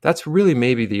that's really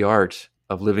maybe the art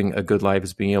of living a good life,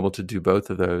 is being able to do both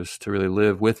of those, to really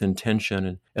live with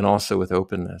intention and also with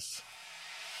openness.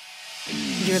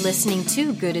 You're listening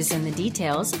to Good is in the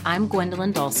Details. I'm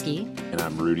Gwendolyn Dolsky. And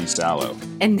I'm Rudy Sallow.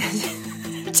 And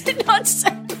did not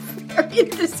sound very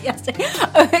enthusiastic.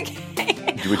 Okay.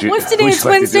 What's today? It's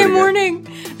Wednesday morning.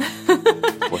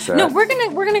 What's that? No, we're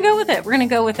gonna go with it. We're gonna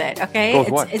go with it. Okay,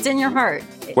 it's in your heart.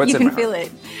 What's you in can my feel heart?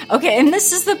 it. Okay, and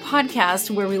this is the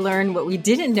podcast where we learn what we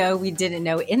didn't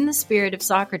know in the spirit of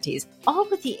Socrates, all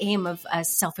with the aim of a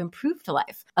self-improved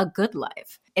life, a good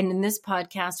life. And in this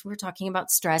podcast, we're talking about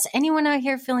stress. Anyone out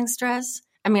here feeling stress?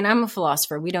 I mean, I'm a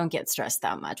philosopher. We don't get stressed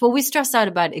that much. Well, we stress out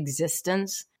about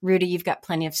existence. Rudy, you've got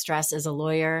plenty of stress as a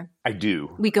lawyer. I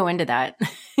do. We go into that.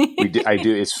 I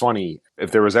do. It's funny.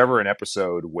 If there was ever an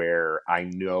episode where I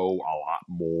know a lot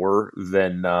more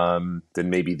than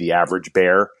maybe the average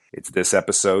bear, it's this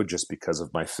episode, just because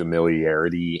of my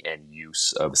familiarity and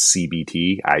use of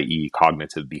CBT, i.e.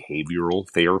 cognitive behavioral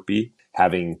therapy,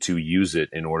 having to use it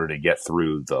in order to get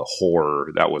through the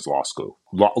horror that was law school.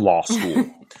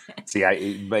 See,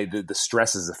 the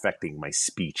stress is affecting my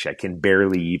speech. I can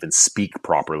barely even speak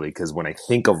properly because when I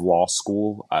think of law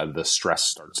school, the stress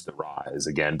starts to rise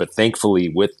again. But thankfully,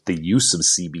 with the use of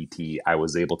CBT, I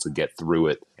was able to get through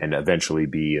it and eventually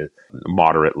be a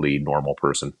moderately normal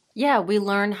person. Yeah, we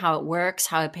learn how it works,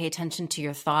 how to pay attention to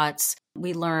your thoughts.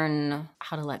 We learn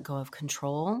how to let go of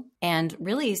control and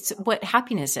really what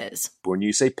happiness is. When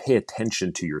you say pay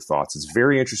attention to your thoughts, it's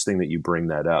very interesting that you bring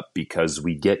that up because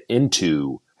we get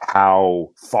into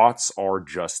how thoughts are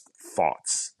just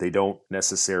thoughts. They don't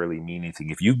necessarily mean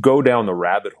anything. If you go down the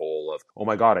rabbit hole of, oh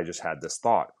my God, I just had this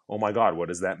thought. Oh my God, what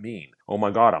does that mean? Oh my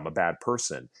God, I'm a bad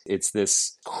person. It's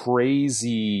this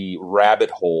crazy rabbit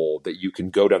hole that you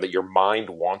can go down, that your mind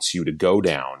wants you to go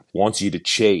down, wants you to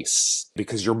chase,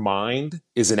 because your mind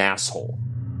is an asshole.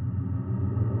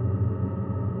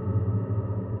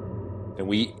 And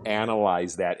we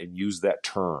analyze that and use that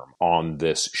term on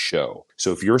this show.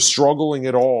 So if you're struggling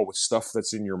at all with stuff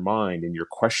that's in your mind and you're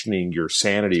questioning your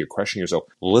sanity, you're questioning yourself,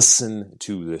 listen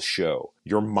to this show.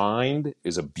 Your mind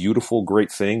is a beautiful,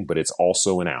 great thing, but it's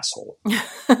also an asshole.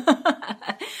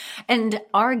 And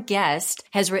our guest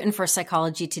has written for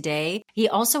Psychology Today. He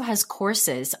also has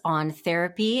courses on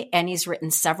therapy, and he's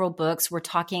written several books. We're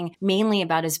talking mainly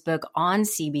about his book on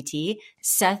CBT,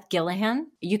 Seth Gillihan.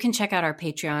 You can check out our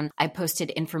Patreon. I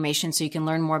posted information so you can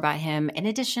learn more about him, in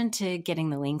addition to getting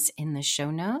the links in the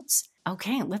show notes.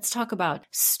 Okay, let's talk about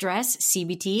stress,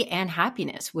 CBT, and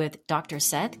happiness with Dr.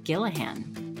 Seth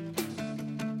Gillihan.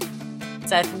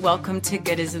 Seth, welcome to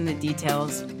Good is in the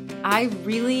Details. I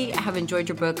really have enjoyed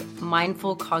your book,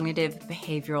 Mindful Cognitive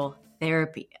Behavioral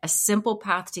Therapy, a simple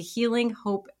path to healing,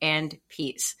 hope, and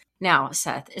peace. Now,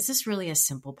 Seth, is this really a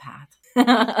simple path?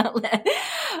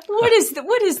 What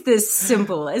is this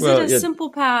simple? Is it a simple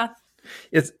path?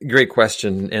 It's a great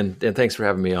question, and thanks for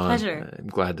having me on. Pleasure. I'm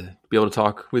glad to be able to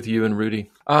talk with you and Rudy.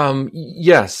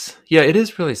 Yes. Yeah, it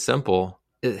is really simple.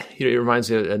 It reminds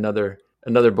me of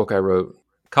another book I wrote,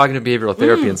 Cognitive Behavioral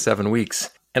Therapy in 7 weeks.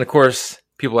 And of course,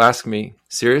 people ask me,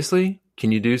 seriously,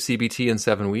 can you do CBT in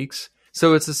 7 weeks?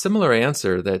 So it's a similar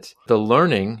answer, that the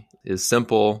learning is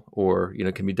simple, or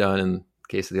can be done, in the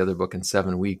case of the other book, in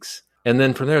 7 weeks. And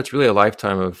then from there, it's really a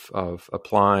lifetime of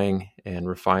applying and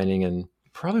refining, and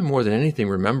probably more than anything,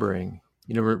 remembering.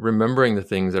 Remembering the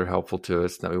things that are helpful to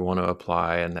us that we want to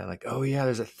apply, and that, like, oh yeah,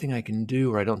 there's a thing I can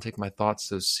do where I don't take my thoughts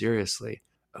so seriously.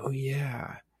 Oh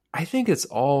yeah. I think it's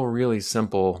all really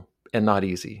simple and not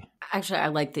easy. Actually,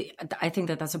 I think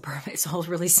that's a perfect. It's all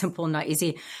really simple and not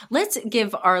easy. Let's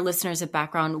give our listeners a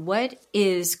background. What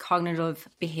is cognitive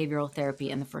behavioral therapy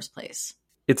in the first place?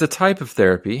 It's a type of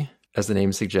therapy, as the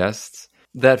name suggests,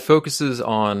 that focuses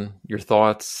on your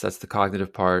thoughts, that's the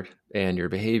cognitive part, and your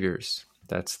behaviors,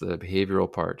 that's the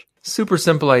behavioral part. Super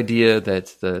simple idea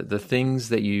that the things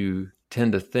that you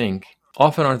tend to think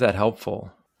often aren't that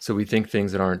helpful. So we think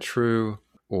things that aren't true,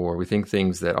 or we think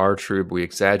things that are true, but we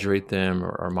exaggerate them,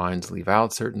 or our minds leave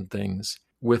out certain things.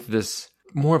 With this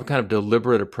more of a kind of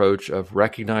deliberate approach of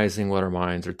recognizing what our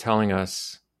minds are telling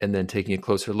us, and then taking a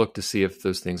closer look to see if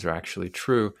those things are actually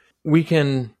true, we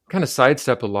can kind of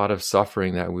sidestep a lot of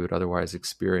suffering that we would otherwise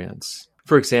experience.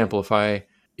 For example,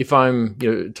 if I'm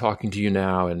talking to you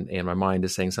now, and my mind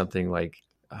is saying something like,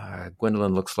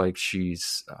 Gwendolyn looks like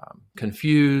she's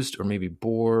confused or maybe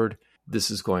bored.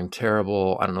 This is going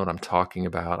terrible. I don't know what I'm talking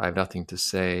about. I have nothing to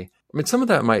say. I mean, some of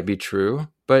that might be true,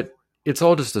 but it's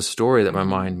all just a story that my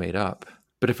mind made up.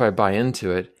 But if I buy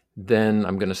into it, then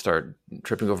I'm going to start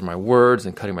tripping over my words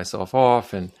and cutting myself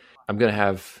off, and I'm going to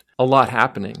have a lot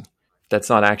happening that's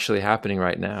not actually happening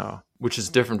right now. which is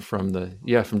different from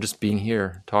from just being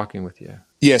here talking with you.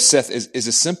 Yeah, Seth, is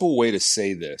a simple way to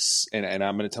say this, and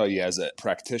I'm going to tell you as a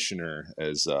practitioner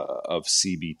of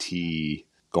CBT,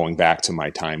 going back to my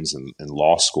times in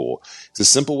law school, it's a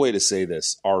simple way to say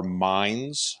this. Our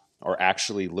minds are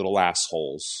actually little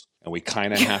assholes, and we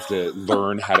kind of have to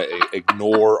learn how to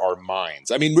ignore our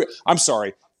minds. I mean, I'm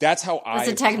sorry. That's how That's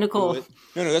a technical.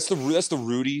 No, that's the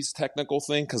Rudy's technical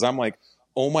thing, because I'm like,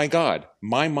 oh my God,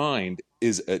 my mind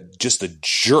is just a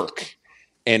jerk.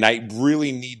 And I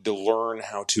really need to learn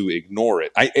how to ignore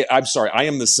it. I'm sorry, I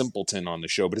am the simpleton on the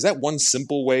show, but is that one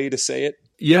simple way to say it?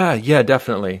 Yeah,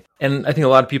 definitely. And I think a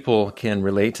lot of people can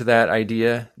relate to that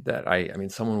idea that I mean,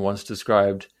 someone once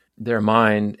described their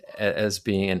mind as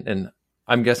being, and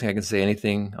I'm guessing I can say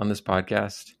anything on this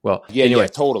podcast. Well, anyway, yeah,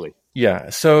 totally.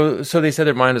 Yeah. So they said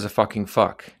their mind is a fucking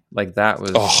fuck. Like that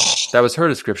was her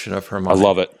description of her mind. I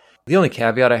love it. The only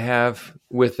caveat I have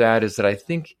with that is that I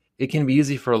think it can be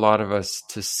easy for a lot of us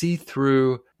to see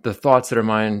through the thoughts that our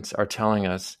minds are telling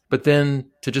us, but then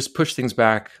to just push things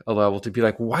back a level to be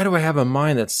like, why do I have a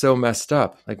mind that's so messed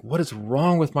up? Like, what is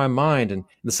wrong with my mind? And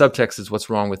the subtext is, what's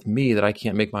wrong with me that I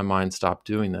can't make my mind stop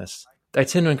doing this? I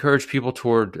tend to encourage people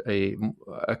toward a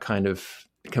kind of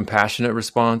compassionate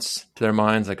response to their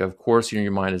minds. Like, of course,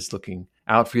 your mind is looking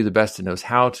out for you the best it knows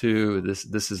how to.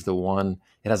 This is the one.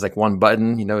 It has like one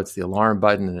button, it's the alarm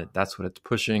button, and that's what it's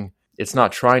pushing. It's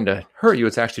not trying to hurt you.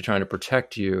 It's actually trying to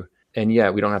protect you. And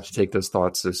yet we don't have to take those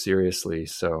thoughts so seriously.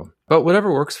 But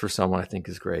whatever works for someone, I think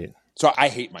is great. So I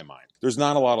hate my mind. There's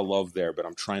not a lot of love there, but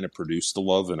I'm trying to produce the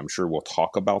love, and I'm sure we'll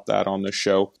talk about that on this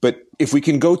show. But if we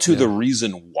can go to the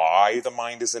reason why the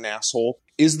mind is an asshole,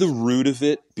 is the root of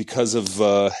it because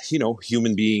of,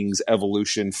 human beings,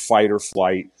 evolution, fight or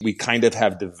flight? We kind of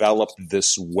have developed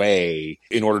this way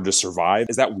in order to survive.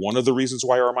 Is that one of the reasons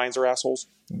why our minds are assholes?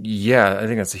 Yeah, I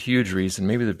think that's a huge reason,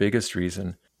 maybe the biggest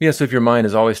reason. Yeah, so if your mind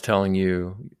is always telling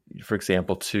you, for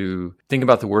example, to think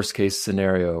about the worst case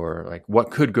scenario or like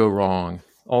what could go wrong,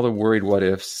 all the worried what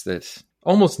ifs that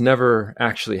almost never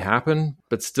actually happen,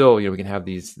 but still, we can have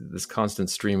this constant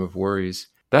stream of worries.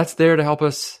 That's there to help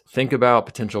us think about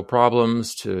potential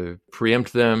problems, to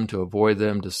preempt them, to avoid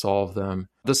them, to solve them.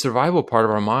 The survival part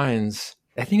of our minds,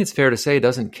 I think it's fair to say,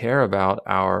 doesn't care about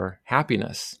our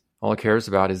happiness. All it cares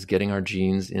about is getting our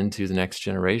genes into the next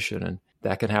generation. And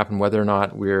that can happen whether or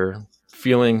not we're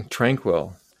feeling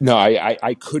tranquil. No,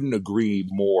 I couldn't agree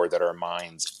more that our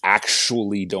minds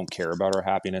actually don't care about our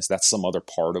happiness. That's some other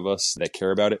part of us that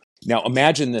care about it. Now,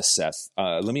 imagine this, Seth.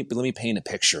 Let me paint a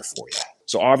picture for you.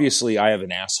 So obviously I have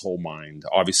an asshole mind.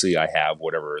 Obviously I have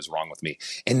whatever is wrong with me.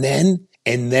 And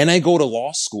then I go to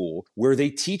law school where they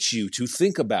teach you to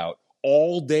think about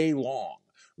all day long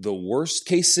the worst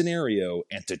case scenario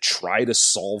and to try to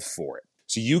solve for it.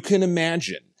 So you can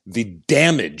imagine the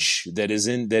damage that is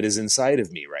inside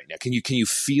of me right now. Can you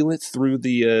feel it through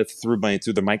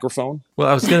the microphone? Well,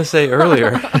 I was going to say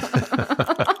earlier.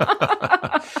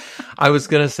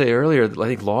 I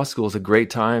think law school is a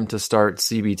great time to start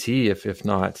CBT, if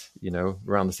not,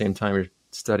 around the same time you're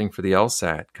studying for the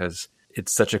LSAT, because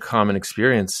it's such a common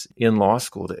experience in law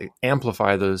school to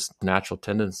amplify those natural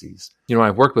tendencies.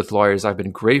 I've worked with lawyers. I've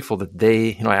been grateful that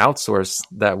I outsource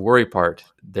that worry part.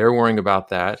 They're worrying about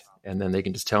that, and then they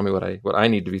can just tell me what I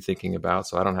need to be thinking about,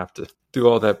 so I don't have to do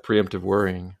all that preemptive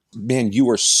worrying. Man, you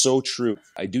are so true.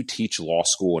 I do teach law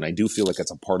school, and I do feel like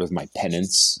it's a part of my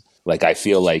penance. Like I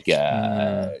feel like,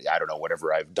 I don't know,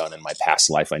 whatever I've done in my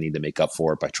past life, I need to make up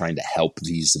for it by trying to help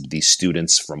these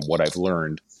students from what I've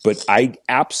learned. But I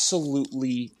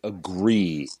absolutely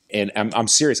agree. And I'm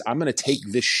serious. I'm going to take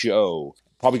this show,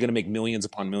 probably going to make millions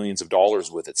upon millions of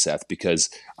dollars with it, Seth, because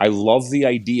I love the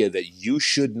idea that you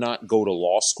should not go to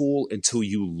law school until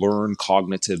you learn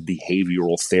cognitive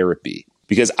behavioral therapy.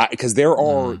 Because there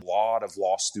are a lot of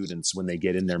law students when they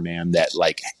get in there, man, that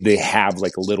like they have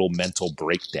like little mental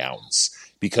breakdowns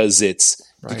because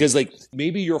because like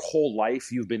maybe your whole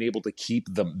life you've been able to keep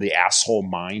the asshole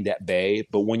mind at bay.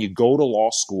 But when you go to law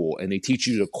school and they teach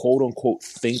you to quote unquote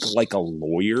think like a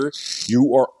lawyer,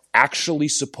 you are actually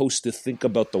supposed to think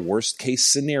about the worst case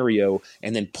scenario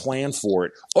and then plan for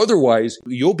it. Otherwise,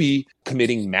 you'll be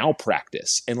committing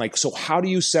malpractice. And like, so how do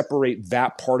you separate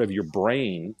that part of your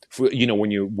brain for,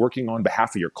 when you're working on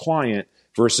behalf of your client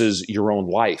versus your own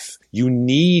life? You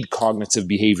need cognitive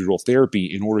behavioral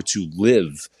therapy in order to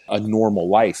live a normal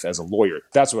life as a lawyer.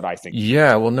 That's what I think.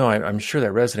 Yeah, well, no, I'm sure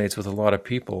that resonates with a lot of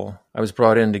people. I was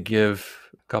brought in to give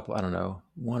a couple,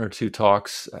 one or two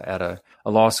talks at a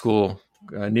law school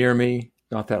near me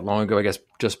not that long ago, I guess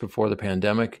just before the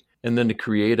pandemic, and then to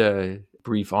create a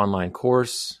brief online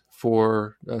course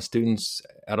for students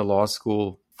at a law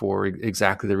school for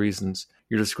exactly the reasons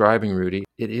you're describing, Rudy.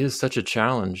 It is such a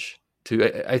challenge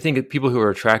I think people who are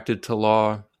attracted to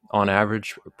law on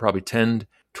average probably tend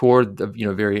toward the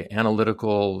very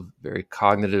analytical, very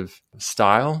cognitive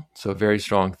style. So a very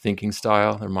strong thinking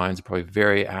style. Their minds are probably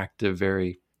very active,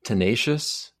 very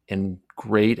tenacious, and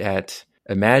great at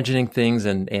imagining things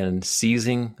and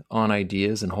seizing on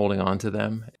ideas and holding on to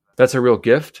them. That's a real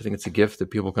gift. I think it's a gift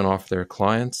that people can offer their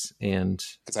clients. And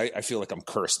because I feel like I'm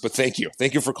cursed, but thank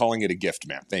you for calling it a gift,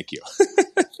 man. Thank you.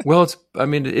 well,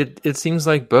 it seems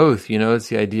like both. It's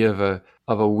the idea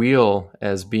of a wheel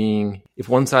as being, if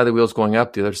one side of the wheel is going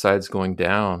up, the other side's going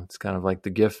down. It's kind of like the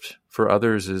gift for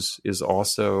others is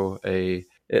also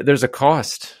there's a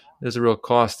cost. There's a real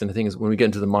cost. And the thing is, when we get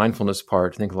into the mindfulness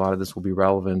part, I think a lot of this will be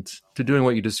relevant to doing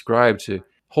what you described, to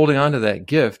holding on to that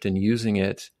gift and using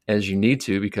it as you need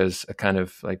to, because a kind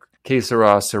of like que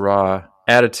sera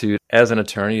attitude as an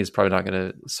attorney is probably not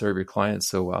going to serve your clients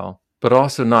so well, but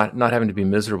also not having to be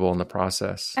miserable in the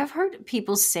process. I've heard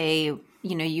people say,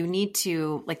 you need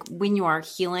to, like, when you are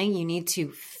healing, you need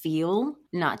to feel,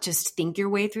 not just think your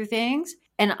way through things.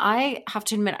 And I have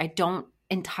to admit, I don't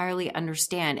entirely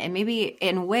understand. And maybe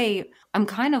in a way, I'm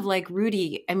kind of like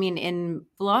Rudy. I mean, in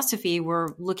philosophy, we're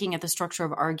looking at the structure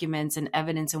of arguments and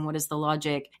evidence and what is the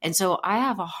logic. And so I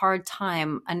have a hard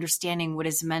time understanding what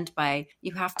is meant by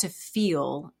you have to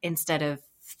feel instead of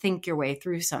think your way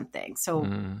through something. So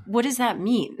what does that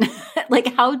mean?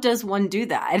 Like, how does one do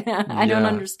that? I don't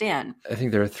understand. I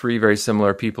think there are three very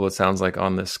similar people, it sounds like,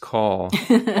 on this call.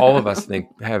 All of us, I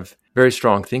think, have very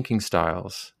strong thinking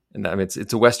styles. And I mean,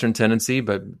 it's a Western tendency,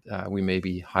 but we may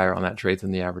be higher on that trait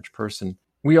than the average person.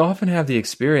 We often have the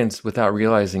experience without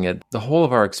realizing it. The whole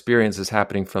of our experience is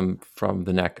happening from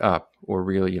the neck up, or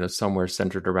really, somewhere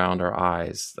centered around our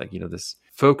eyes. Like, this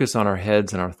focus on our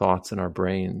heads and our thoughts and our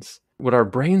brains. What our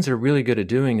brains are really good at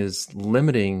doing is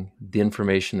limiting the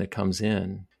information that comes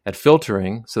in, at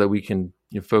filtering, so that we can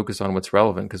focus on what's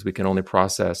relevant, because we can only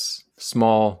process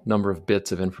small number of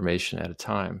bits of information at a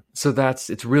time. So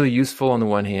it's really useful on the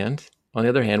one hand. On the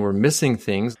other hand, we're missing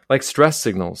things like stress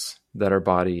signals that our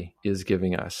body is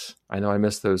giving us. I know I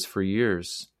missed those for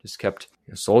years. Just kept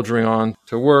soldiering on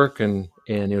to work and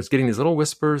was getting these little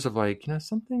whispers of like,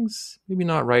 something's maybe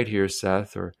not right here,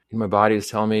 Seth, or my body is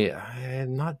telling me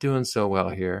I'm not doing so well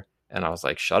here. And I was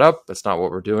like, shut up. That's not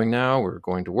what we're doing now. We're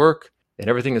going to work and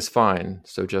everything is fine.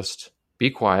 So just be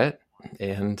quiet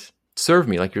and serve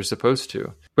me like you're supposed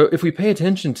to. But if we pay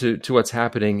attention to what's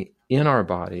happening in our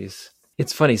bodies,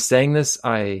 it's funny saying this.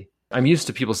 I'm used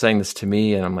to people saying this to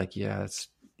me, and I'm like, yeah,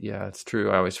 it's true.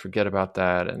 I always forget about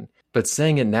that. But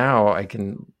saying it now, I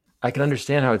can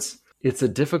understand how it's a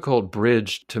difficult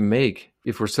bridge to make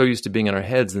if we're so used to being in our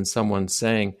heads than someone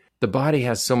saying the body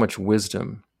has so much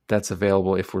wisdom that's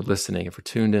available if we're listening, if we're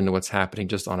tuned into what's happening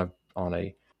just on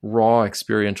a raw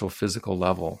experiential physical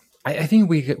level. I think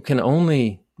we can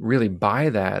only really buy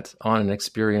that on an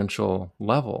experiential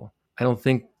level. I don't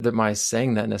think that my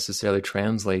saying that necessarily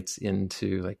translates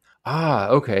into like,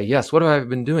 okay, yes, what have I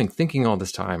been doing? Thinking all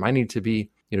this time. I need to be,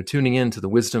 tuning into the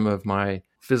wisdom of my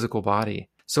physical body.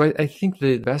 So I think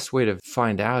the best way to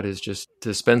find out is just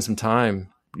to spend some time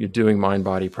doing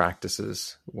mind-body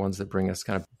practices, ones that bring us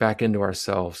kind of back into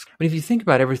ourselves. I mean, if you think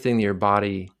about everything that your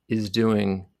body is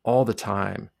doing all the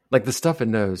time, like the stuff it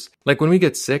knows, like when we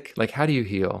get sick, like how do you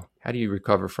heal? How do you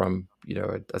recover from,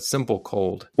 a simple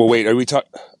cold? Well, wait, are we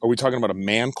talking about a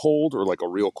man cold or like a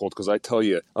real cold? Because I tell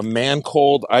you, a man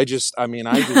cold, I just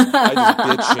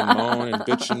bitch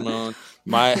and moan.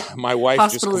 My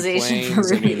wife just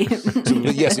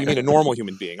complains. Yes, you mean a normal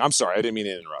human being. I'm sorry, I didn't mean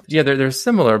to interrupt. Yeah, they're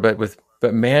similar,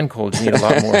 but man cold, you need a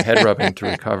lot more head rubbing to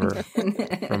recover,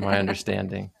 from my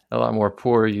understanding. A lot more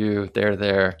poor you,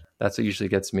 there. That's what usually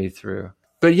gets me through.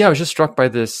 But yeah, I was just struck by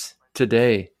this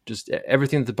today. Just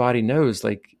everything that the body knows,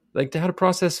 like how to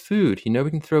process food.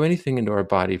 We can throw anything into our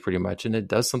body pretty much, and it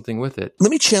does something with it. Let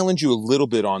me challenge you a little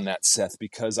bit on that, Seth,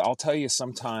 because I'll tell you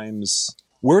sometimes,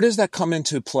 where does that come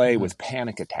into play with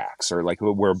panic attacks, or like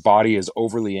where body is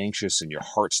overly anxious and your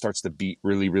heart starts to beat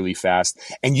really, really fast,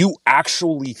 and you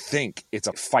actually think it's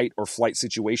a fight or flight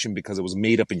situation because it was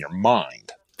made up in your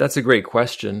mind? That's a great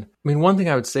question. I mean, one thing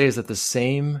I would say is that the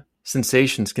same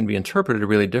sensations can be interpreted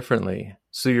really differently.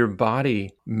 So your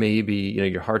body may be,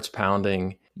 your heart's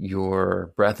pounding,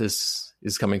 your breath is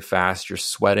coming fast, you're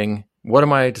sweating. What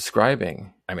am I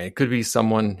describing? I mean, it could be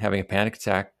someone having a panic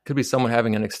attack, could be someone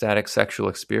having an ecstatic sexual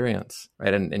experience,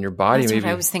 right? And your body That's maybe.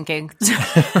 what I was thinking.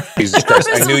 Jesus Christ!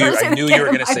 I knew you were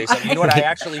going to say something. You know what? I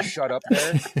actually shut up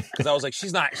there because I was like,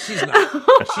 she's not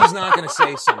going to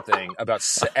say something about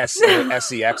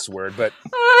sex word. But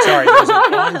sorry, there's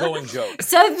an ongoing joke.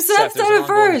 Seth There's an ongoing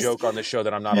first. joke on the show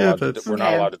that I'm not allowed to. We're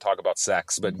not allowed to talk about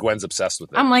sex, but Gwen's obsessed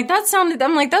with it. I'm like, that sounded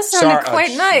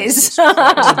quite nice.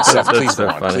 Seth, please so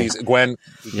go on. funny. Please, Gwen,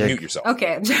 mute yourself.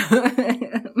 Okay.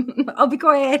 I'll be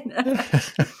quiet.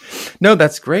 No,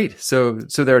 that's great. So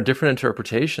there are different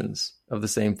interpretations of the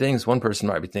same things. One person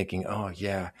might be thinking, oh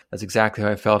yeah, that's exactly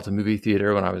how I felt at the movie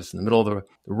theater when I was in the middle of the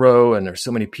row and there's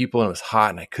so many people and it was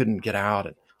hot and I couldn't get out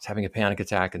and I was having a panic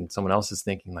attack. And someone else is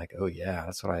thinking like, oh yeah,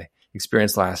 that's what I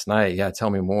experienced last night. Yeah, tell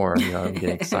me more. I'm getting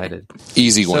excited.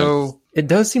 Easy one. So it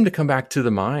does seem to come back to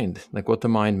the mind, like what the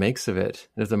mind makes of it.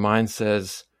 And if the mind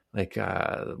says like,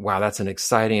 wow, that's an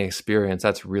exciting experience,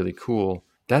 that's really cool,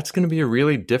 that's going to be a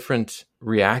really different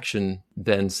reaction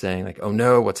than saying like, oh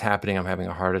no, what's happening? I'm having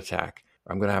a heart attack.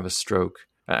 Or I'm going to have a stroke.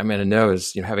 I mean, I know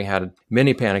as having had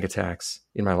many panic attacks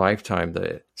in my lifetime,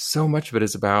 that so much of it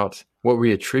is about what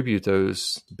we attribute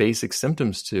those basic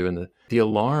symptoms to. And the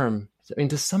alarm, I mean,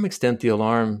 to some extent, the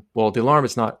alarm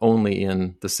is not only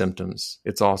in the symptoms,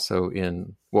 it's also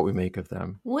in what we make of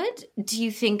them. What do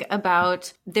you think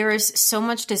about, there is so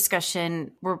much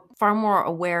discussion, we're far more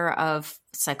aware of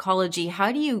psychology.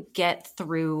 How do you get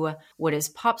through what is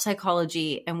pop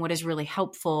psychology and what is really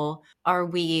helpful? Are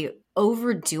we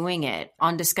overdoing it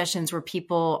on discussions where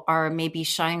people are maybe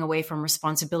shying away from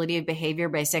responsibility of behavior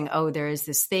by saying, oh, there is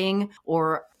this thing?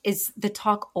 Or is the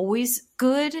talk always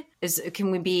good?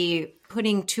 Can we be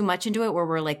putting too much into it where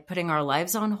we're like putting our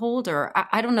lives on hold? Or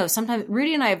I don't know. Sometimes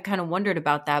Rudy and I have kind of wondered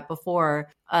about that before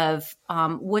of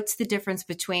what's the difference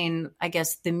between, I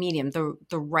guess, the medium,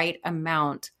 the right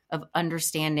amount of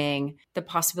understanding the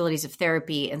possibilities of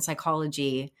therapy and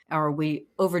psychology. Or are we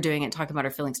overdoing it, talking about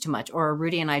our feelings too much? Or are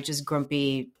Rudy and I just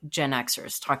grumpy Gen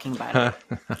Xers talking about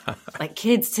it? Like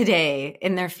kids today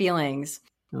in their feelings.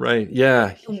 Right.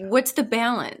 Yeah. What's the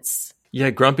balance? Yeah.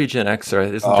 Grumpy Gen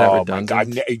Xer. Isn't that redundant? My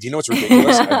God. Do you know what's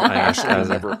ridiculous? I've actually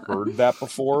never heard that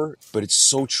before, but it's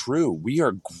so true. We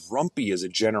are grumpy as a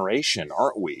generation,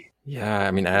 aren't we? Yeah,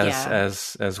 I mean,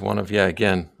 as one of,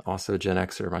 again, also a Gen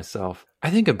Xer myself, I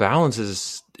think a balance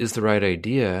is the right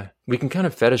idea. We can kind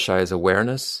of fetishize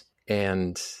awareness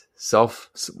and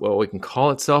we can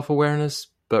call it self-awareness,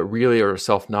 but really, or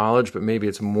self-knowledge, but maybe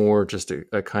it's more just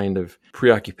a kind of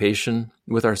preoccupation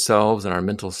with ourselves and our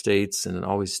mental states and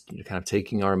always kind of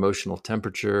taking our emotional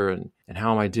temperature and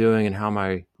how am I doing and how am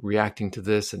I reacting to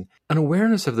this? And an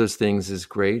awareness of those things is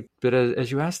great. But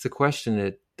as you ask the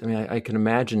question, I can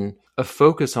imagine a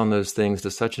focus on those things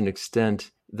to such an extent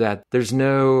that there's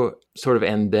no sort of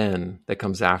and then that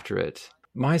comes after it.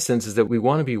 My sense is that we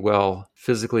want to be well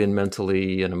physically and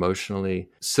mentally and emotionally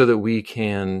so that we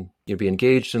can be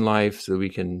engaged in life, so that we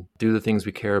can do the things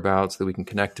we care about, so that we can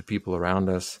connect to people around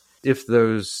us. If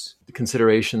those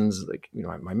considerations, like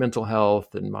my mental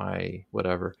health and my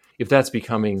whatever, if that's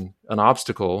becoming an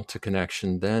obstacle to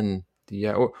connection, then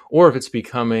or if it's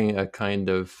becoming a kind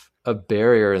of a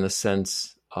barrier in the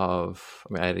sense of,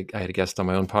 I had a guest on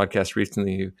my own podcast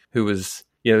recently who was,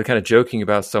 kind of joking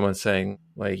about someone saying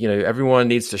like, everyone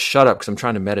needs to shut up because I'm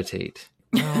trying to meditate.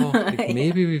 Well,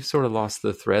 maybe we've sort of lost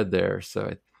the thread there.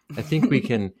 So I think we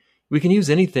can use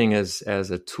anything as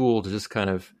a tool to just kind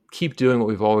of keep doing what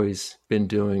we've always been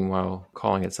doing while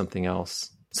calling it something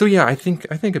else. So yeah, I think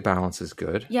a balance is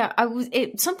good. Yeah,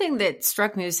 something that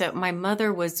struck me was that my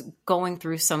mother was going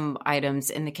through some items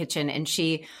in the kitchen and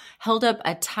she held up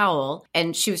a towel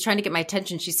and she was trying to get my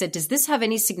attention. She said, "Does this have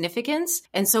any significance?"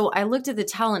 And so I looked at the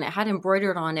towel and it had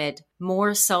embroidered on it,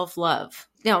 "More self-love."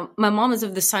 Now, my mom is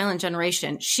of the silent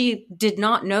generation. She did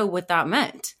not know what that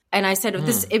meant. And I said,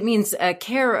 it means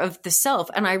care of the self.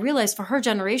 And I realized for her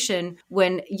generation,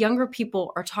 when younger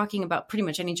people are talking about, pretty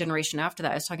much any generation after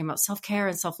that is talking about self-care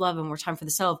and self-love and more time for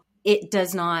the self, it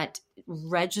does not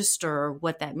register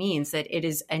what that means, that it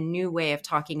is a new way of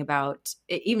talking about,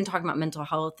 even talking about mental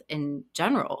health in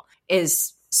general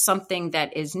is something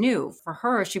that is new. For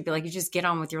her, she'd be like, you just get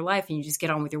on with your life and you just get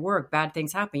on with your work. Bad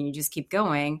things happen. You just keep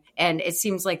going. And it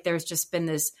seems like there's just been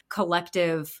this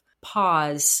collective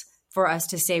pause for us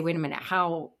to say, wait a minute,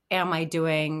 how am I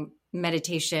doing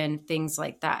meditation, things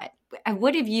like that?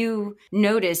 What have you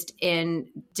noticed in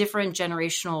different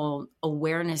generational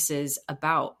awarenesses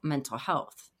about mental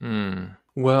health?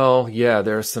 Well, yeah,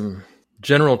 there are some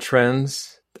general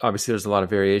trends. Obviously, there's a lot of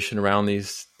variation around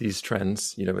these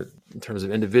trends, in terms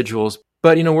of individuals.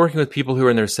 But, working with people who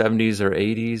are in their 70s or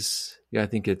 80s, I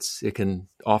think it can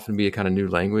often be a kind of new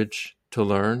language to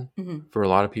learn for a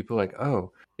lot of people. Like,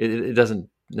 oh, it doesn't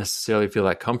necessarily feel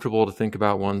that comfortable to think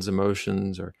about one's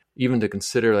emotions, or even to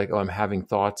consider like, oh, I'm having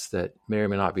thoughts that may or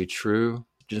may not be true.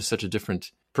 Just such a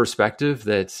different perspective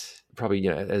that probably,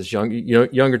 as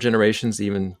younger generations,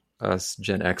 even us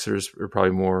Gen Xers, are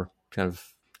probably more kind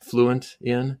of fluent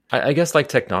in. I guess like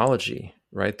technology,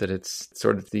 right? That it's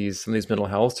sort of some of these mental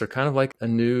healths are kind of like a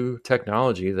new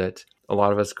technology that a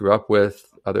lot of us grew up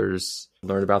with, others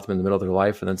learned about them in the middle of their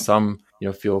life, and then some,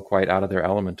 feel quite out of their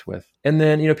element with. And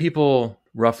then, people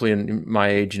roughly in my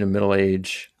age, middle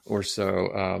age or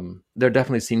so, there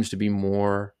definitely seems to be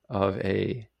more of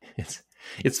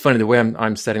it's funny the way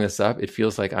I'm setting this up. It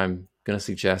feels like I'm going to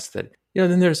suggest that,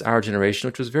 then there's our generation,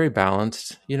 which was very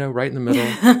balanced, right in the middle,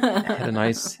 had a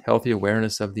nice, healthy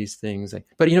awareness of these things.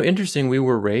 But, interesting, we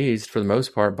were raised for the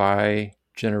most part by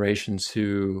generations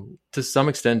who, to some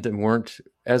extent, weren't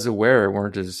as aware,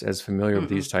 weren't as familiar with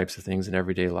these types of things in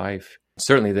everyday life.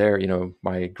 Certainly there,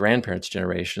 my grandparents'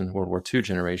 generation, World War II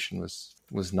generation,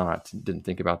 didn't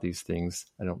think about these things,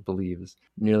 I don't believe, as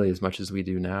nearly as much as we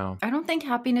do now. I don't think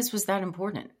happiness was that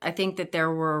important. I think that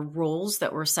there were roles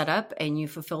that were set up and you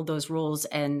fulfilled those roles,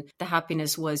 and the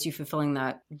happiness was you fulfilling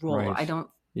that role. Right. I don't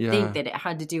think that it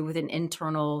had to do with an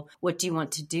internal, what do you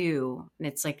want to do? And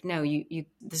it's like, no, you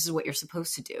this is what you're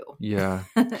supposed to do. Yeah.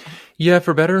 Yeah,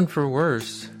 for better and for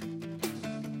worse.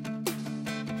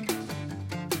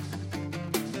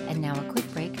 And now a quick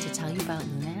break to tell you about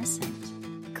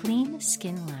Lunaescent. Clean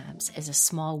Skin Labs is a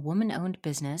small woman-owned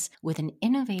business with an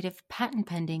innovative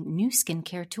patent-pending new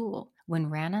skincare tool. When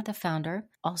Rana, the founder,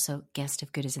 also guest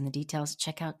of Good is in the Details,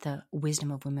 check out the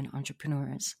Wisdom of Women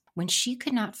Entrepreneurs. When she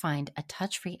could not find a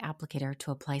touch-free applicator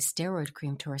to apply steroid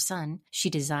cream to her son, she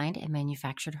designed and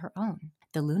manufactured her own.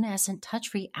 The Lunaescent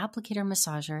touch-free applicator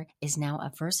massager is now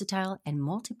a versatile and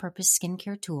multi-purpose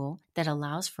skincare tool that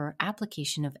allows for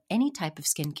application of any type of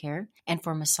skincare and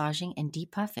for massaging and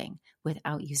depuffing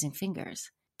without using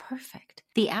fingers. Perfect.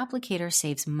 The applicator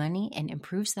saves money and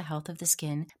improves the health of the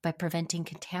skin by preventing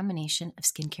contamination of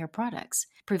skincare products,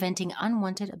 preventing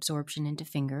unwanted absorption into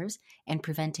fingers, and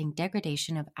preventing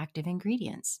degradation of active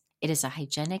ingredients. It is a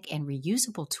hygienic and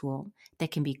reusable tool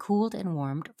that can be cooled and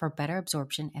warmed for better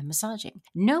absorption and massaging.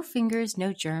 No fingers,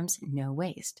 no germs, no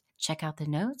waste. Check out the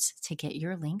notes to get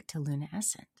your link to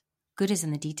Lunaescent. Good is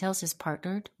in the Details is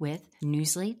partnered with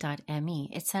Newsly.me.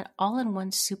 It's that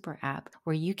all-in-one super app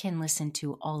where you can listen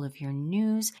to all of your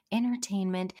news,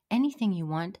 entertainment, anything you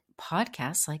want,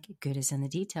 podcasts like Good is in the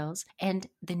Details, and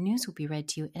the news will be read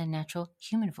to you in a natural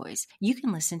human voice. You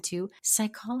can listen to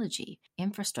psychology,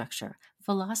 infrastructure,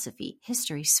 philosophy,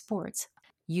 history, sports.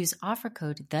 Use offer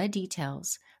code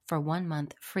THEDETAILS for 1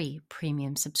 month free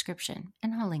premium subscription,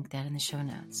 and I'll link that in the show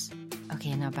notes.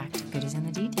 Okay, now back to Good is in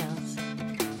the Details.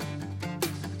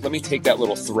 Let me take that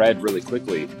little thread really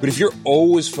quickly. But if you're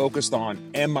always focused on,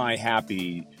 am I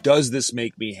happy? Does this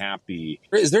make me happy?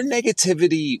 Is there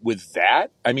negativity with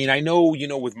that? I mean, I know,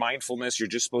 with mindfulness, you're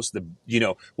just supposed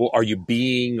to, well, are you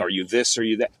being, are you this, are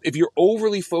you that? If you're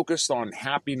overly focused on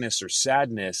happiness or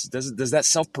sadness, does that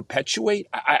self-perpetuate?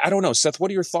 I don't know. Seth, what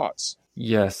are your thoughts?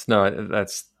 Yes, no, I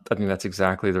think that's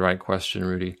exactly the right question,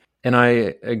 Rudy. And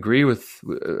I agree with,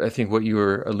 I think, what you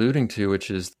were alluding to,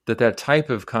 which is that type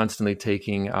of constantly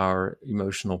taking our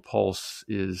emotional pulse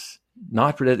is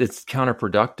it's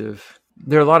counterproductive.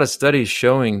 There are a lot of studies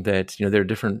showing that, there are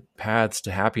different paths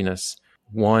to happiness.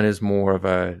 One is more of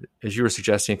as you were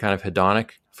suggesting, kind of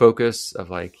hedonic focus of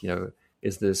like,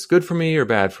 is this good for me or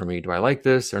bad for me? Do I like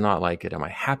this or not like it? Am I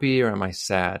happy or am I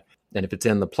sad? And if it's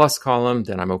in the plus column,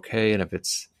 then I'm okay. And if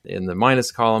it's in the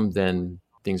minus column, then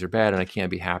things are bad and I can't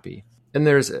be happy. And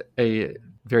there's a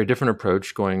very different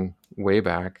approach going way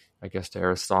back, I guess to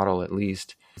Aristotle at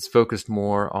least. It's focused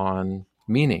more on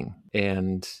meaning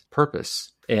and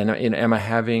purpose. And am I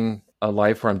having a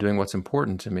life where I'm doing what's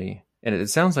important to me? And it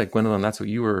sounds like, Gwendolyn, that's what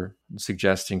you were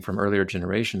suggesting from earlier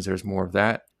generations. There's more of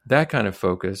that kind of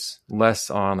focus, less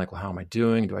on like, well, how am I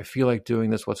doing? Do I feel like doing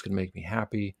this? What's going to make me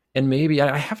happy? And maybe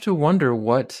I have to wonder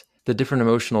what the different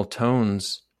emotional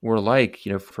tones were like,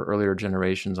 for earlier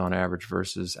generations on average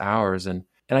versus ours. And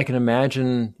I can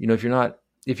imagine,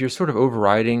 if you're sort of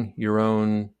overriding your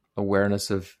own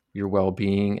awareness of your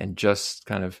well-being and just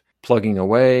kind of plugging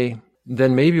away,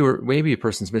 then maybe a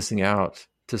person's missing out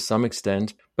to some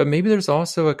extent. But maybe there's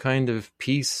also a kind of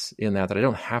peace in that I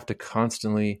don't have to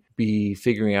constantly be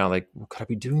figuring out like, well, could I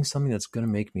be doing something that's going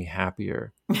to make me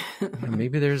happier?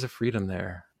 Maybe there's a freedom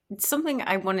there. something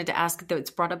I wanted to ask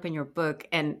that's brought up in your book,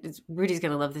 and Rudy's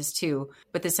going to love this too,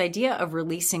 but this idea of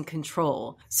releasing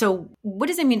control. So what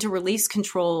does it mean to release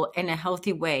control in a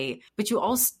healthy way, but you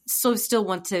also still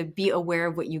want to be aware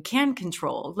of what you can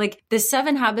control? Like the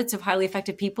 7 habits of highly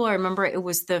effective people, I remember it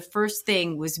was the first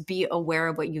thing was be aware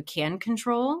of what you can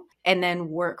control and then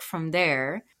work from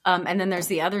there. And then there's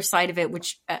the other side of it,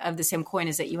 which of the same coin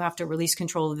is that you have to release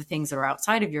control of the things that are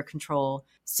outside of your control.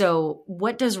 So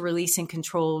what does releasing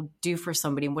control do for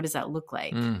somebody, and what does that look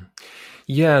like?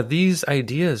 Yeah, these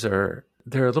ideas they're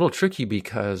a little tricky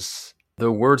because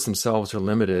the words themselves are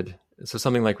limited. So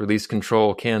something like release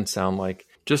control can sound like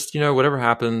just, whatever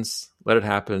happens, let it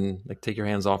happen. Like take your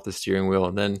hands off the steering wheel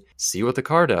and then see what the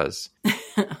car does.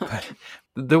 But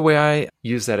the way I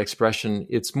use that expression,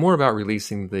 it's more about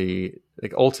releasing the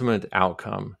ultimate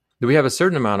outcome. We have a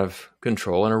certain amount of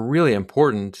control and a really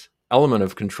important element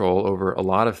of control over a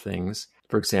lot of things.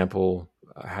 For example,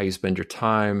 how you spend your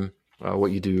time,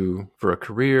 what you do for a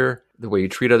career, the way you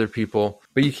treat other people.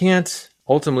 But you can't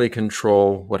ultimately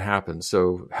control what happens.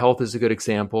 So health is a good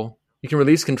example. You can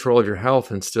release control of your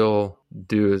health and still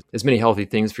do as many healthy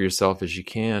things for yourself as you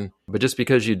can. But just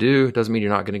because you do doesn't mean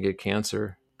you're not going to get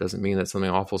cancer. Doesn't mean that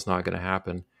something awful is not going to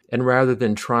happen. And rather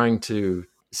than trying to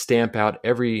stamp out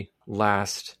every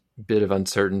last bit of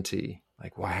uncertainty,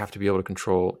 like, well, I have to be able to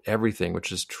control everything,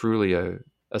 which is truly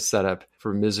a setup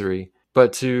for misery,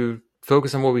 but to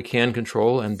focus on what we can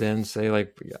control and then say,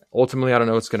 like, ultimately, I don't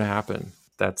know what's going to happen.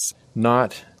 That's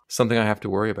not something I have to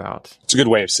worry about. It's a good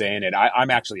way of saying it. I'm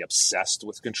actually obsessed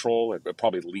with control. It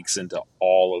probably leaks into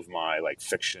all of my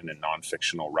fiction and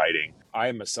non-fictional writing. I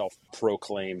am a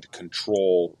self-proclaimed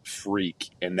control freak,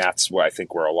 and that's where I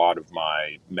think where a lot of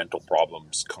my mental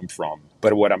problems come from.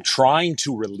 But what I'm trying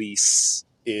to release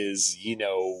is,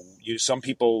 some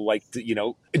people like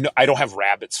to, I don't have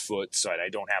rabbit's foot, so I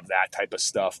don't have that type of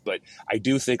stuff. But I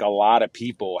do think a lot of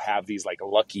people have these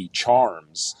lucky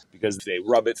charms because they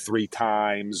rub it 3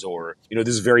 times, or, this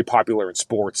is very popular in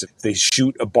sports. If they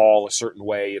shoot a ball a certain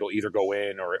way, it'll either go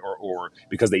in or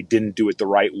because they didn't do it the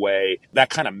right way.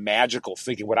 That kind of magical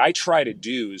thinking. What I try to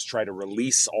do is try to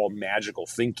release all magical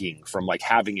thinking from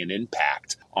having an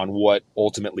impact on what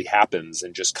ultimately happens,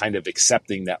 and just kind of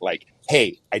accepting that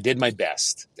hey, I did my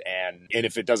best. And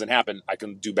if it doesn't happen, I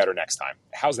can do better next time.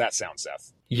 How's that sound,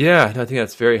 Seth? Yeah, I think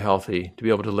that's very healthy to be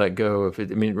able to let go of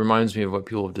it. I mean, it reminds me of what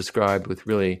people have described with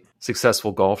really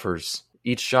successful golfers.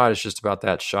 Each shot is just about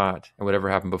that shot. And whatever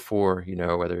happened before,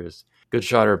 whether it's a good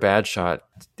shot or a bad shot,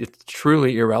 it's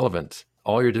truly irrelevant.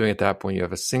 All you're doing at that point, you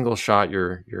have a single shot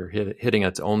you're hitting.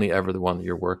 It's only ever the one that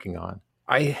you're working on.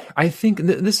 I think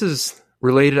this is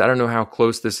related. I don't know how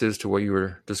close this is to what you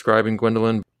were describing,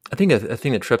 Gwendolyn. I think a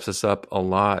thing that trips us up a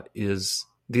lot is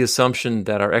the assumption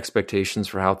that our expectations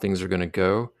for how things are going to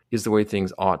go is the way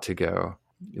things ought to go.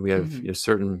 We have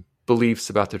certain beliefs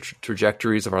about the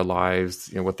trajectories of our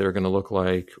lives, what they're going to look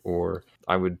like. Or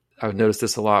I would notice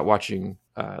this a lot watching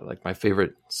my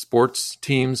favorite sports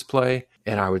teams play,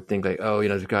 and I would think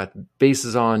they've got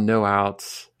bases on, no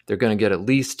outs. They're going to get at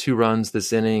least 2 runs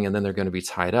this inning, and then they're going to be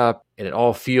tied up, and it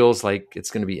all feels like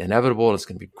it's going to be inevitable, and it's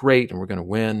going to be great, and we're going to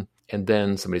win. And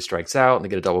then somebody strikes out and they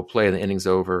get a double play and the inning's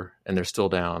over and they're still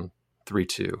down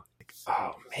 3-2.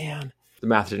 Oh man, the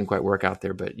math didn't quite work out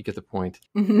there, but you get the point.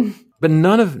 Mm-hmm. But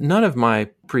none of my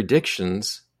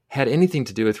predictions had anything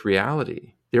to do with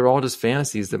reality. They were all just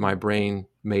fantasies that my brain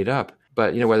made up.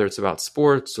 But whether it's about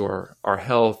sports or our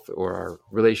health or our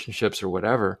relationships or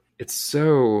whatever, it's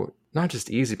so not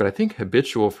just easy, but I think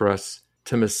habitual for us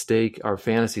to mistake our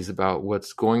fantasies about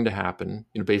what's going to happen,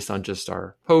 based on just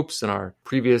our hopes and our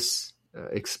previous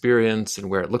experience and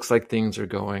where it looks like things are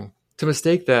going, to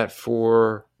mistake that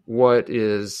for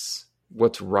what's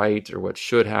right or what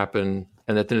should happen.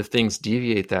 And that then if things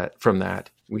deviate from that,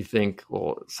 we think,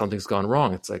 well, something's gone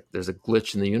wrong. It's like there's a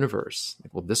glitch in the universe.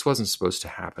 Well, this wasn't supposed to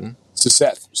happen. So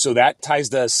Seth, that ties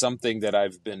to something that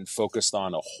I've been focused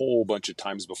on a whole bunch of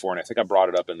times before, and I think I brought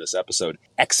it up in this episode: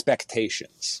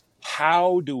 expectations.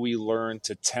 How do we learn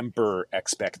to temper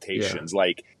expectations?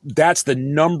 Yeah. That's the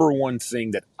number one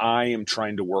thing that I am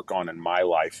trying to work on in my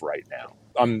life right now.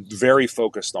 I'm very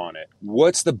focused on it.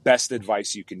 What's the best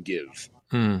advice you can give?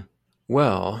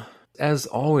 Well, as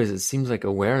always, it seems like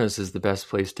awareness is the best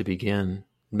place to begin.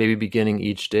 Maybe beginning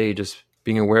each day, just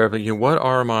being aware of what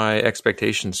are my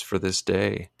expectations for this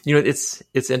day?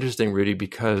 It's interesting, Rudy,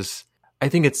 because I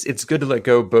think it's good to let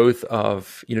go both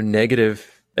of,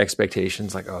 negative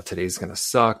expectations like, oh, today's going to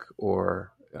suck,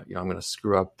 or, I'm going to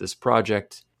screw up this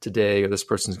project today, or this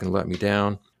person's going to let me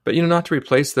down. But, not to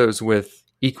replace those with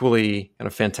equally kind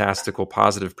of fantastical,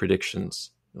 positive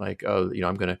predictions. Like, oh,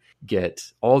 I'm going to get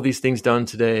all these things done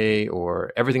today,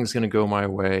 or everything's going to go my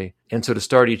way. And so to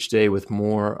start each day with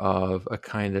more of a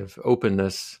kind of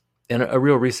openness and a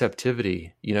real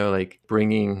receptivity, like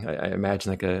bringing, I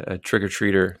imagine like a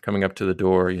trick-or-treater coming up to the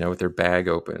door, with their bag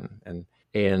open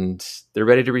and they're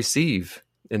ready to receive.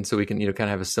 And so we can, kind of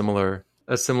have a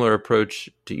similar approach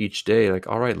to each day. Like,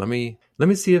 all right, let me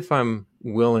see if I'm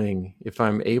willing, if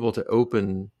I'm able to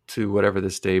open to whatever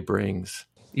this day brings.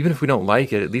 Even if we don't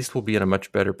like it, at least we'll be in a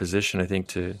much better position, I think,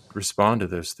 to respond to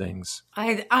those things.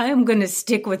 I'm going to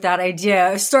stick with that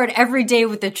idea. Start every day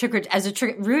with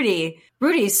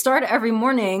Rudy, start every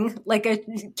morning like a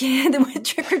kid with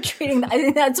trick-or-treating. I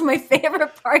think that's my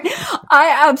favorite part.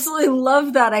 I absolutely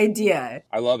love that idea.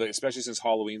 I love it, especially since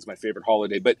Halloween's my favorite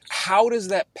holiday. But how does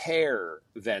that pair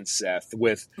then, Seth,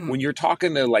 with when you're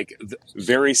talking to like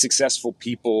very successful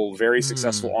people, very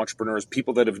successful entrepreneurs,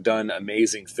 people that have done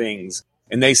amazing things,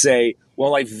 and they say,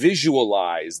 well, I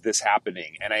visualized this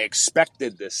happening and I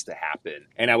expected this to happen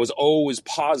and I was always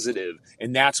positive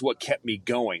and that's what kept me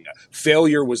going.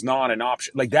 Failure was not an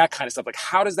option, like that kind of stuff. Like,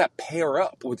 how does that pair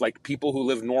up with like people who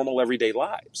live normal everyday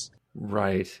lives?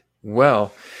 Right.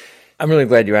 Well, I'm really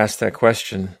glad you asked that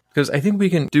question because I think we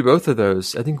can do both of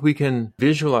those. I think we can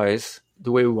visualize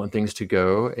the way we want things to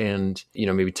go and,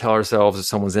 maybe tell ourselves if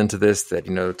someone's into this that,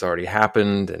 it's already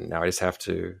happened and now I just have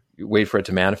to wait for it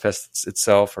to manifest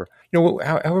itself or,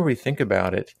 however we think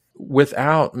about it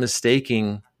without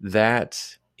mistaking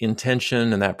that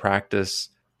intention and that practice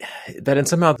that in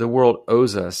somehow the world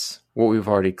owes us what we've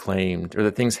already claimed or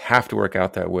that things have to work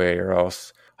out that way or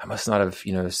else I must not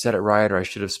have, said it right or I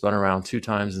should have spun around 2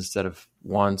 times instead of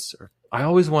once. Or I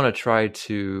always want to try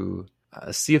to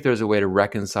see if there's a way to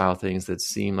reconcile things that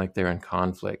seem like they're in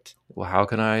conflict. Well, how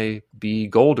can I be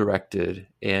goal-directed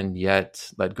and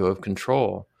yet let go of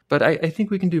control? But I think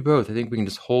we can do both. I think we can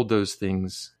just hold those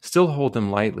things, still hold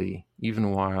them lightly,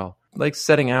 even while, like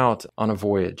setting out on a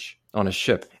voyage, on a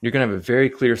ship. You're going to have a very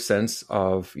clear sense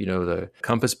of, the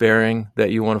compass bearing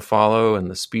that you want to follow and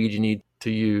the speed you need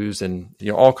to use and,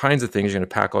 all kinds of things. You're going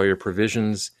to pack all your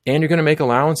provisions and you're going to make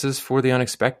allowances for the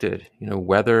unexpected,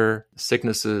 weather,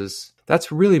 sicknesses.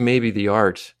 That's really maybe the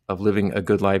art of living a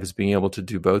good life is being able to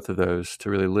do both of those, to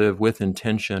really live with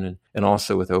intention and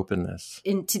also with openness.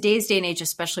 In today's day and age,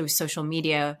 especially with social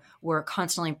media, we're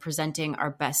constantly presenting our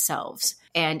best selves.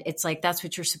 And it's like, that's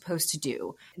what you're supposed to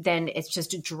do. Then it's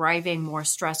just driving more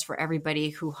stress for everybody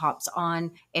who hops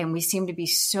on. And we seem to be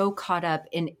so caught up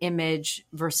in image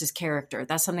versus character.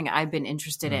 That's something I've been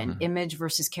interested in, image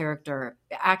versus character,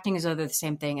 acting as though they're the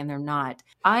same thing and they're not.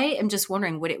 I am just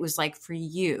wondering what it was like for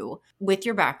you with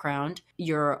your background.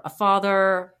 You're a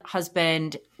father,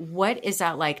 husband. What is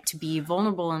that like to be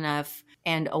vulnerable enough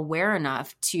and aware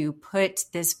enough to put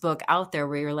this book out there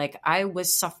where you're like, I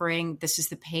was suffering, this is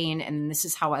the pain, and this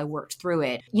is how I worked through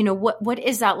it. What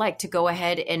is that like to go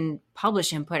ahead and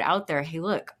publish and put out there, hey,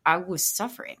 look, I was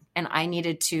suffering and I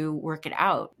needed to work it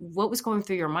out. What was going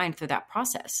through your mind through that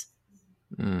process?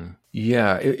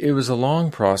 Yeah, it was a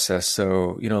long process.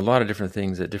 So, a lot of different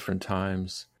things at different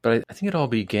times. But I think it all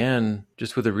began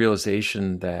just with the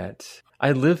realization that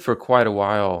I lived for quite a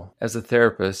while as a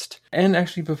therapist, and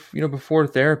actually, before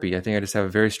therapy, I think I just have a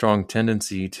very strong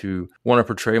tendency to want to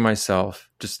portray myself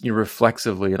just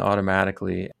reflexively and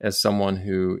automatically as someone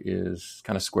who is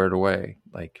kind of squared away,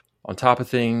 like on top of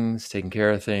things, taking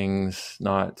care of things,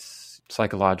 not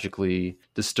psychologically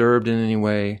disturbed in any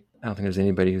way. I don't think there's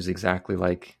anybody who's exactly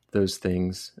like those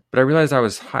things. But I realized I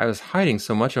was hiding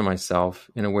so much of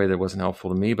myself in a way that wasn't helpful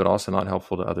to me, but also not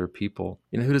helpful to other people.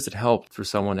 Who does it help for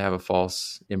someone to have a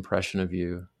false impression of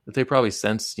you? That they probably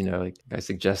sense, like I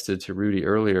suggested to Rudy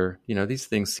earlier, these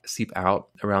things seep out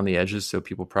around the edges, so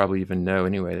people probably even know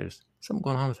anyway, there's something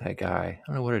going on with that guy. I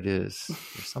don't know what it is.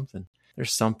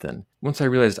 There's something. Once I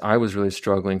realized I was really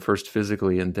struggling, first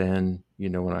physically, and then,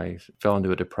 when I fell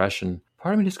into a depression,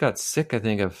 part of me just got sick, I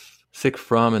think, sick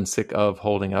from and sick of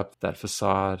holding up that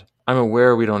facade. I'm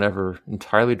aware we don't ever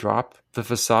entirely drop the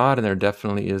facade, and there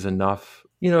definitely is enough,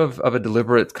 of a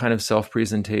deliberate kind of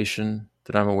self-presentation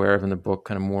that I'm aware of in the book,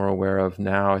 kind of more aware of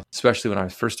now. Especially when I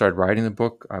first started writing the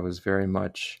book, I was very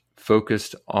much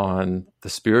focused on the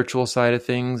spiritual side of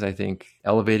things. I think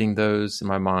elevating those in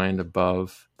my mind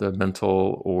above the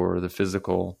mental or the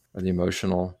physical or the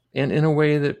emotional. And in a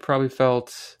way that probably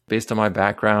felt, based on my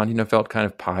background, felt kind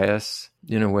of pious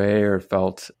in a way, or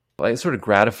felt like sort of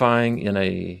gratifying in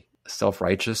a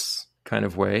self-righteous kind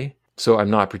of way. So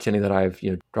I'm not pretending that I've,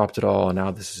 dropped it all and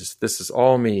now this is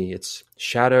all me. It's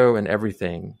shadow and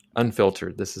everything,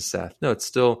 unfiltered. This is Seth. No, it's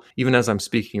still, even as I'm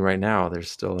speaking right now, there's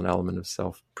still an element of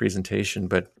self-presentation.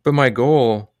 But my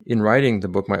goal in writing the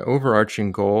book, my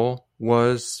overarching goal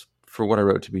was for what I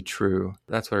wrote to be true.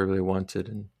 That's what I really wanted.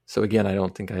 And so again, I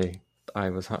don't think I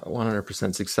was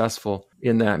 100% successful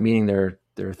in that, meaning there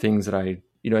are things that I,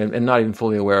 and not even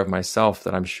fully aware of myself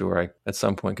that I'm sure I at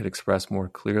some point could express more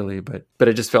clearly, but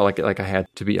it just felt like I had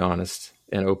to be honest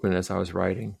and open as I was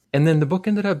writing. And then the book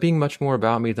ended up being much more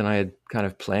about me than I had kind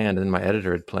of planned and my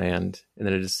editor had planned. And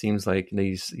then it just seems like,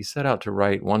 you set out to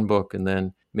write one book, and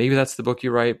then maybe that's the book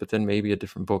you write, but then maybe a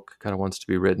different book kind of wants to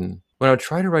be written. When I would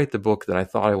try to write the book that I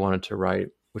thought I wanted to write,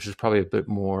 which is probably a bit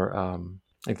more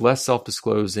like less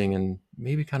self-disclosing and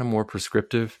maybe kind of more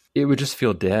prescriptive, it would just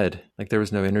feel dead. Like there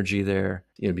was no energy there.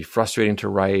 It'd be frustrating to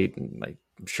write, and like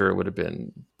I'm sure it would have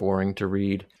been boring to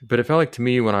read. But it felt like to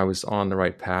me when I was on the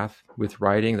right path with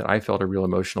writing that I felt a real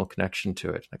emotional connection to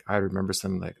it. Like I remember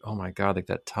something like, oh my God, like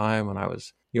that time when I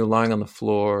was, lying on the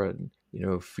floor and,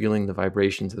 feeling the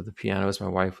vibrations of the piano as my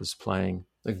wife was playing.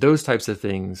 Like those types of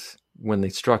things, when they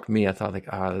struck me, I thought like,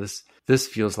 this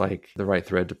feels like the right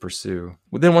thread to pursue.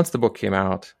 But then once the book came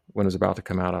out, when it was about to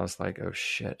come out, I was like, oh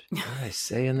shit, what did I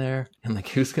say in there? And like,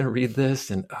 who's going to read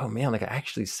this? And oh man, like I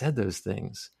actually said those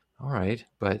things. All right.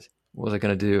 But what was I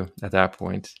going to do at that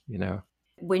point,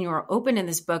 When you were open in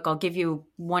this book, I'll give you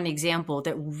one example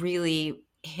that really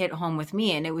hit home with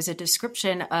me. And it was a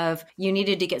description of you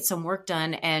needed to get some work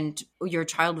done and your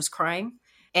child was crying.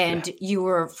 And you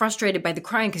were frustrated by the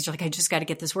crying because you're like, I just got to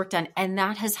get this work done. And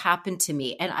that has happened to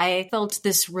me. And I felt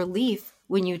this relief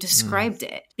when you described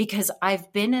it, because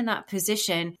I've been in that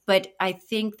position. But I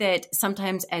think that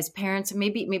sometimes as parents,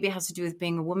 maybe it has to do with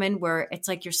being a woman, where it's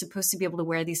like you're supposed to be able to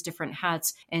wear these different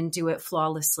hats and do it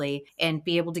flawlessly and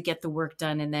be able to get the work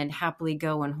done and then happily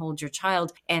go and hold your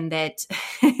child. And that,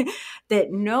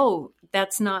 no,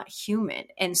 that's not human.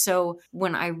 And so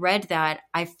when I read that,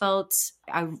 I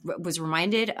was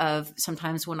reminded of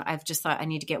sometimes when I've just thought I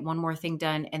need to get one more thing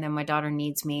done, and then my daughter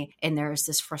needs me, and there's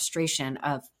this frustration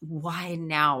of why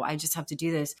now? I just have to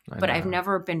do this. But I've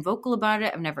never been vocal about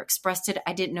it. I've never expressed it.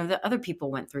 I didn't know that other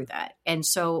people went through that. And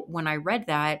so when I read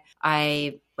that,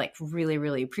 I really,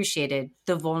 really appreciated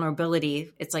the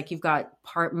vulnerability. It's like you've got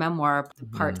part memoir,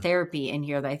 part therapy in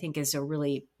here that I think is a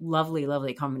really lovely,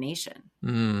 lovely combination.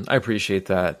 I appreciate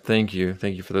that. Thank you.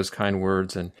 Thank you for those kind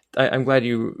words. And I'm glad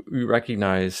you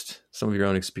recognized some of your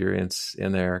own experience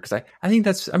in there. Because I think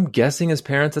I'm guessing as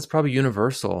parents, that's probably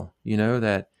universal,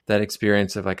 that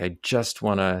experience of like, I just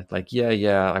want to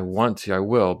I want to, I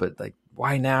will, but like,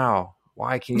 why now?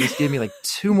 Why can you just give me like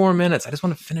 2 more minutes? I just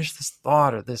want to finish this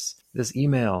thought or this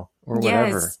email or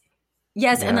whatever.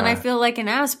 Yes. Yeah. And then I feel like an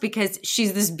ass because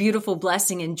she's this beautiful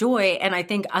blessing and joy. And I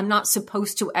think I'm not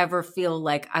supposed to ever feel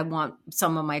like I want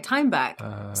some of my time back.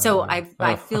 So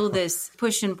I feel this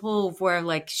push and pull where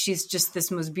like, she's just this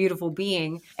most beautiful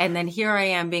being. And then here I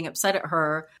am being upset at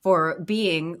her for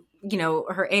being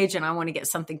her age, and I want to get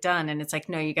something done. And it's like,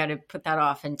 no, you got to put that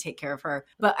off and take care of her.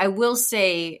 But I will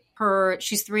say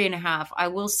she's 3.5. I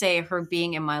will say her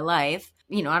being in my life,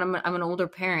 I'm an older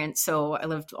parent. So I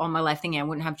lived all my life thinking I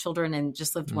wouldn't have children and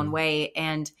just lived one way.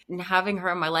 And having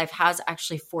her in my life has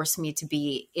actually forced me to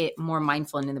be more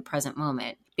mindful and in the present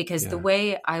moment, because the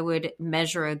way I would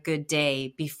measure a good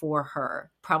day before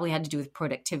her probably had to do with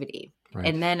productivity. Right.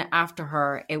 And then after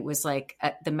her, it was like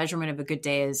the measurement of a good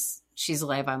day is she's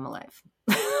alive, I'm alive.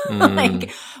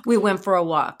 Like we went for a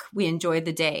walk. We enjoyed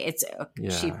the day.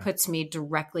 She puts me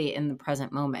directly in the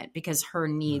present moment because her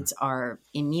needs are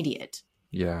immediate.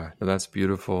 Yeah, that's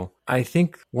beautiful. I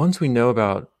think once we know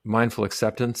about mindful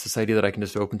acceptance, this idea that I can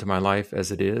just open to my life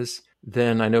as it is,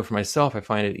 then I know for myself, I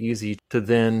find it easy to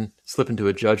then slip into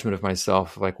a judgment of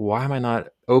myself. Like, why am I not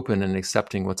open and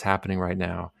accepting what's happening right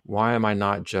now? Why am I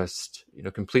not just,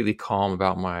 completely calm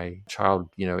about my child,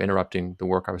 interrupting the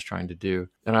work I was trying to do?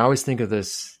 And I always think of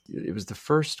this, it was the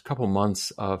first couple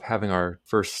months of having our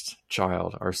first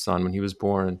child, our son, when he was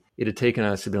born. It had taken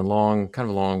us, it'd been a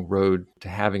long road to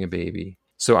having a baby.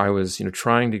 So I was,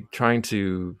 trying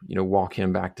to, walk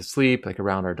him back to sleep, like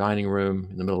around our dining room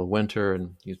in the middle of winter,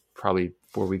 and he's probably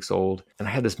 4 weeks old. And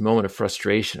I had this moment of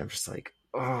frustration. I'm just like,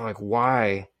 oh, like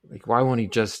why? Like, why won't he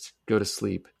just go to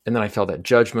sleep? And then I felt that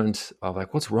judgment of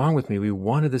like, what's wrong with me? We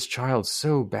wanted this child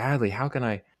so badly. How can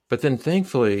I? But then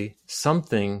thankfully,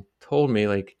 something told me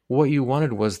like, what you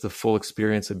wanted was the full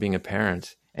experience of being a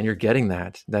parent. And you're getting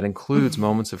that. That includes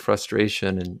moments of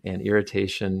frustration and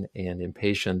irritation and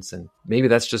impatience. And maybe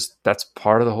that's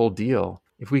part of the whole deal.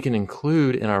 If we can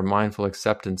include in our mindful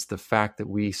acceptance the fact that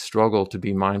we struggle to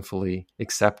be mindfully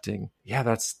accepting,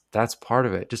 that's part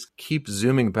of it. Just keep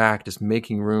zooming back, just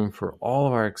making room for all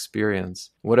of our experience,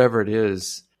 whatever it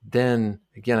is. Then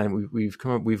again, we've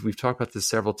talked about this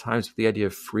several times, but the idea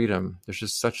of freedom, there's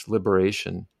just such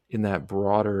liberation in that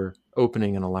broader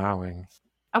opening and allowing.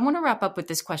 I want to wrap up with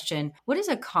this question. What is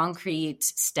a concrete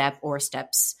step or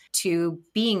steps to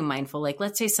being mindful? Like,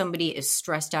 let's say somebody is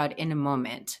stressed out in a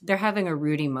moment. They're having a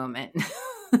Rudy moment.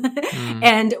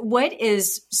 And what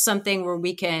is something where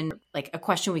we can, like a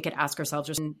question we could ask ourselves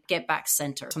or get back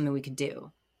center, something we could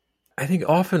do? I think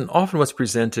often what's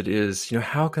presented is,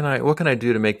 what can I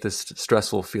do to make this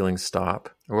stressful feeling stop?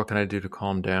 Or what can I do to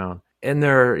calm down? And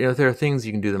there are things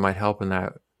you can do that might help in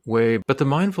that way. But the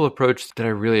mindful approach that I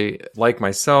really like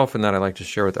myself and that I like to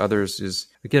share with others is,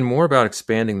 again, more about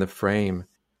expanding the frame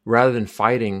rather than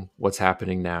fighting what's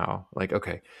happening now. Like,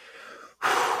 okay,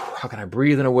 how can I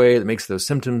breathe in a way that makes those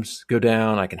symptoms go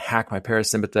down? I can hack my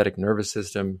parasympathetic nervous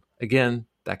system. Again,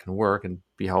 that can work and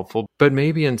be helpful. But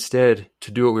maybe instead to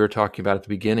do what we were talking about at the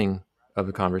beginning of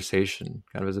the conversation,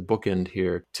 kind of as a bookend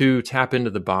here, to tap into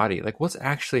the body. Like, what's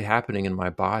actually happening in my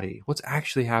body? What's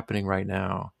actually happening right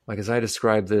now? Like, as I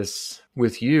describe this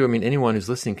with you, I mean, anyone who's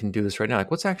listening can do this right now.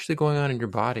 Like, what's actually going on in your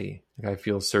body? Like, I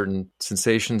feel certain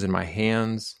sensations in my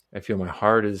hands. I feel my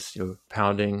heart is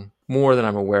pounding more than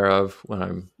I'm aware of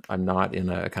when I'm not in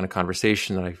a kind of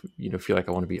conversation that I feel like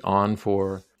I want to be on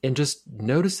for. And just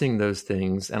noticing those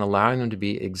things and allowing them to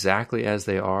be exactly as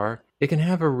they are, it can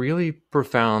have a really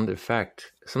profound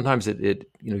effect. Sometimes it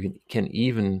can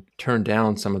even turn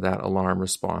down some of that alarm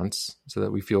response so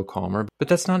that we feel calmer. But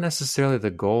that's not necessarily the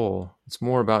goal. It's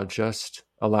more about just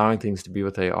allowing things to be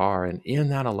what they are. And in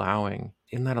that allowing,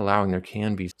 there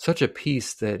can be such a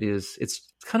peace that it's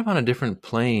kind of on a different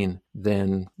plane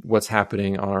than what's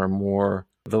happening on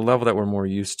the level that we're more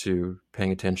used to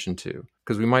paying attention to.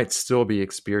 Because we might still be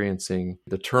experiencing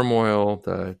the turmoil,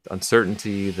 the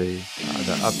uncertainty, the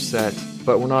upset,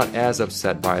 but we're not as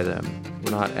upset by them. We're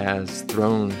not as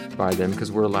thrown by them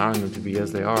because we're allowing them to be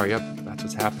as they are. Yep, that's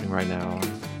what's happening right now.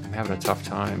 I'm having a tough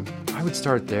time. I would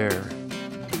start there.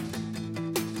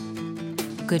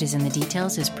 Good is in the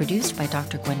Details is produced by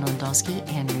Dr. Gwendolyn Dolsky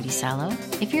and Rudy Salo.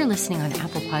 If you're listening on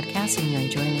Apple Podcasts and you're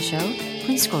enjoying the show,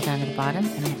 please scroll down to the bottom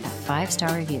and hit that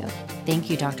 5-star review. Thank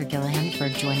you, Dr. Gillihan, for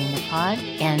joining the pod,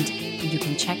 and you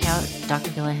can check out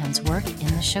Dr. Gillihan's work in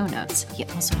the show notes. He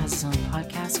also has his own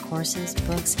podcast, courses,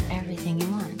 books, everything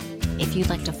you want. If you'd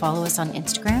like to follow us on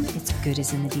Instagram, it's Good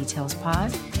is in the Details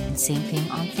Pod, and same thing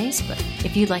on Facebook.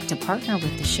 If you'd like to partner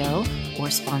with the show or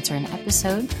sponsor an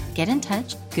episode, get in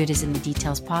touch,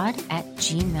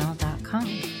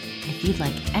 goodisinthedetailspod@gmail.com. If you'd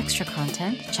like extra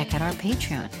content, check out our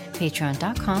Patreon,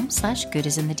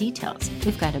 patreon.com/goodisinthedetails.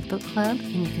 We've got a book club,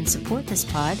 and you can support this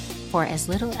pod for as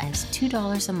little as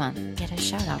 $2 a month. Get a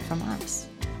shout out from us.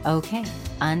 Okay,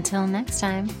 until next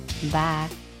time, bye.